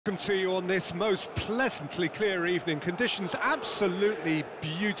Welcome to you on this most pleasantly clear evening. Conditions absolutely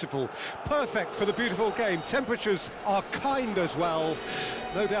beautiful, perfect for the beautiful game. Temperatures are kind as well,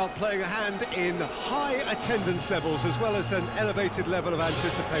 no doubt playing a hand in high attendance levels as well as an elevated level of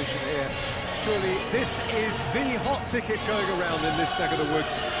anticipation here. Surely this is the hot ticket going around in this neck of the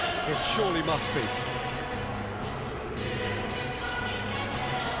woods. It surely must be.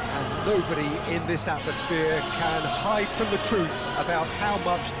 Nobody in this atmosphere can hide from the truth about how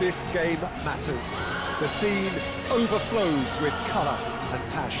much this game matters. The scene overflows with colour and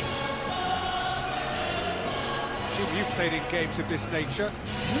passion. Jim, you've played in games of this nature.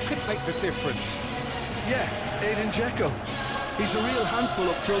 Who can make the difference? Yeah, Aiden Dzeko. He's a real handful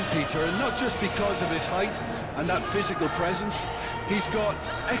up front, Peter, and not just because of his height and that physical presence. He's got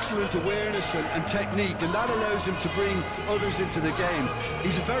excellent awareness and technique, and that allows him to bring others into the game.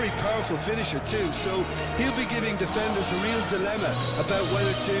 He's a very powerful finisher too, so he'll be giving defenders a real dilemma about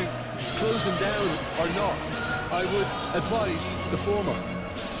whether to close him down or not. I would advise the former.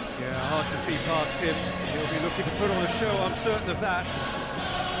 Yeah, hard to see past him. He'll be looking to put on a show, I'm certain of that.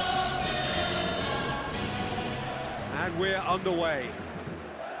 And we're underway.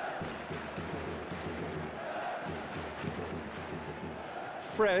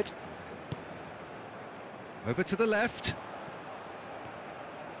 Fred. Over to the left.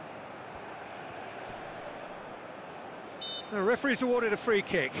 The referee's awarded a free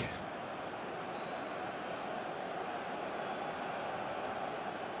kick.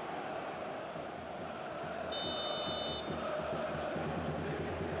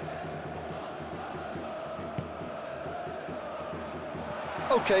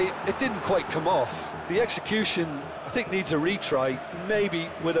 Okay, it didn't quite come off. The execution, I think, needs a retry, maybe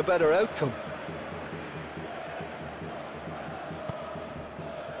with a better outcome.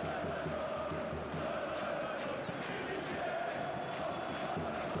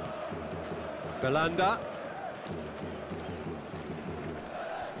 Belanda.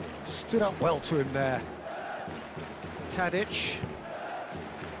 Stood up well to him there. Tadic.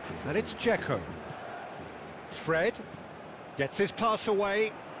 And it's Dzeko. Fred. Gets his pass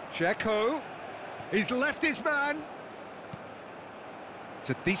away. Dzeko. He's left his man. It's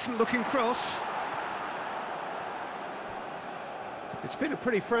a decent-looking cross. It's been a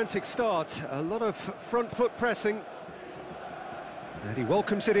pretty frantic start. A lot of front foot pressing. And he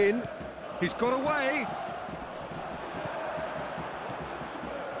welcomes it in. He's got away.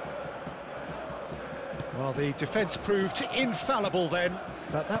 Well, the defence proved infallible then,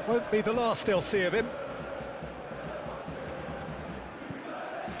 but that won't be the last they'll see of him.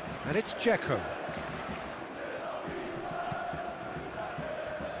 And it's Dzeko.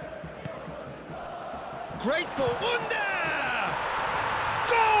 Great ball. Under!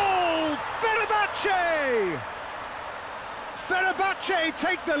 Goal! Fenerbahçe! Fenerbahçe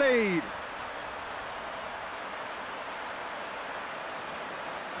take the lead.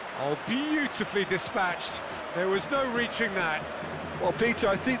 Oh, beautifully dispatched. There was no reaching that. Well, Peter,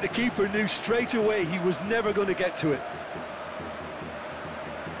 I think the keeper knew straight away he was never going to get to it.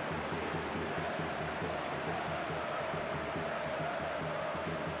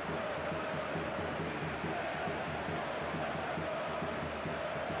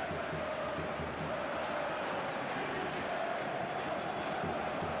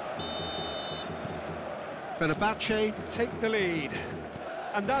 Fenerbahçe take the lead.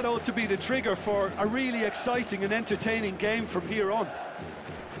 And that ought to be the trigger for a really exciting and entertaining game from here on.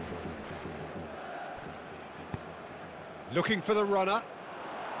 Looking for the runner.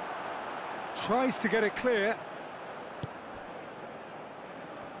 Tries to get it clear.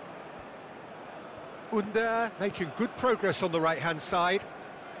 Under making good progress on the right-hand side.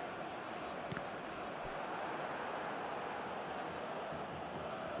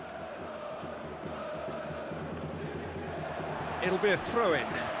 It'll be a throw-in.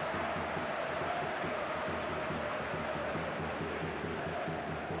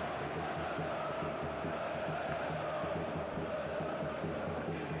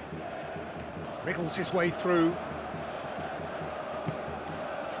 Wriggles his way through.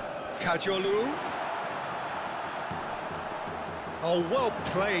 Kajolu. Oh, well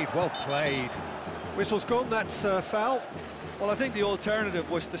played, well played. Whistle's gone, that's foul. Well, I think the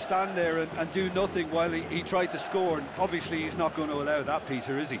alternative was to stand there and do nothing while he tried to score, and obviously he's not going to allow that,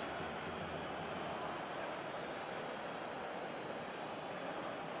 Peter, is he?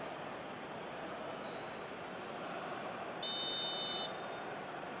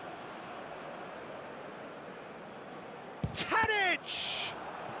 Tadic!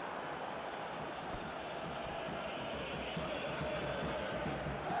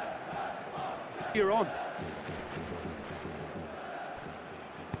 You're on.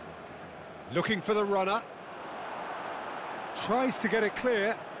 Looking for the runner. Tries to get it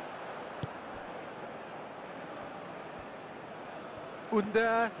clear.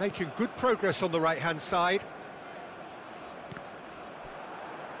 Under making good progress on the right-hand side.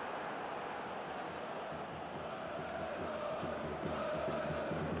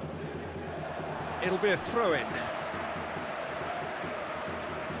 It'll be a throw-in.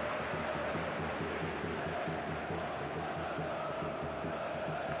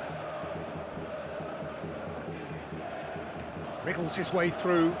 Wriggles his way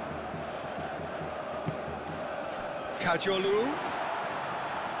through. Kajolu.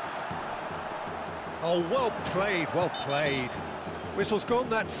 Oh, well played, well played. Whistle's gone,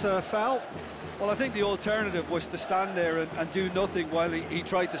 that's foul. Well, I think the alternative was to stand there and do nothing while he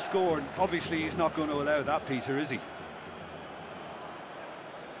tried to score, and obviously he's not going to allow that, Peter, is he?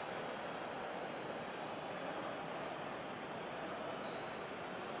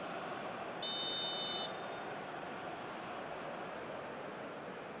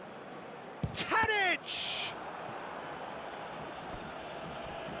 Tadic!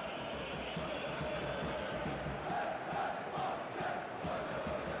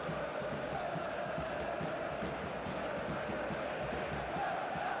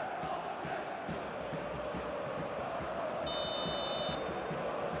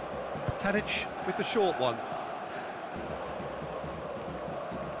 Tadic with the short one.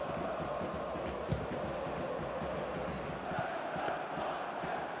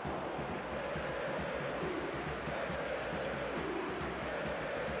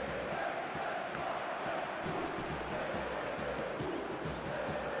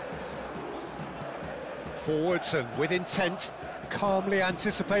 Forwards and with intent, calmly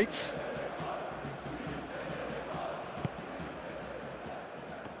anticipates.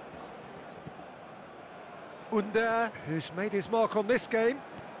 Under, who's made his mark on this game.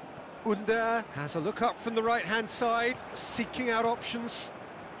 Under has a look up from the right-hand side, seeking out options.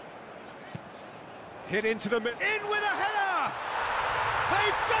 Hit into the mid, in with a header!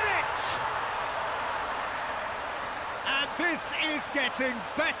 They've done it! And this is getting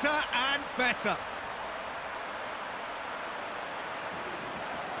better and better.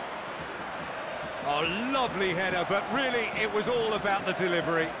 Oh, lovely header, but really it was all about the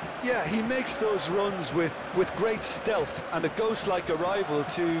delivery. Yeah, he makes those runs with great stealth and a ghost-like arrival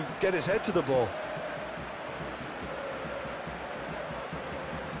to get his head to the ball.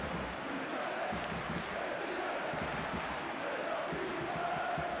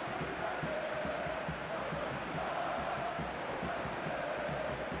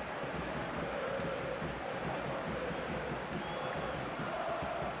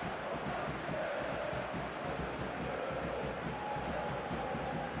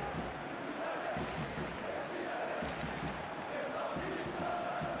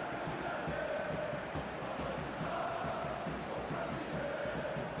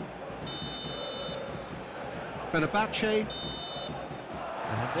 Fenerbahçe,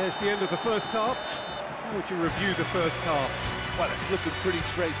 and there's the end of the first half. How would you review the first half? Well, it's looking pretty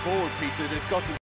straightforward, Peter. They've got the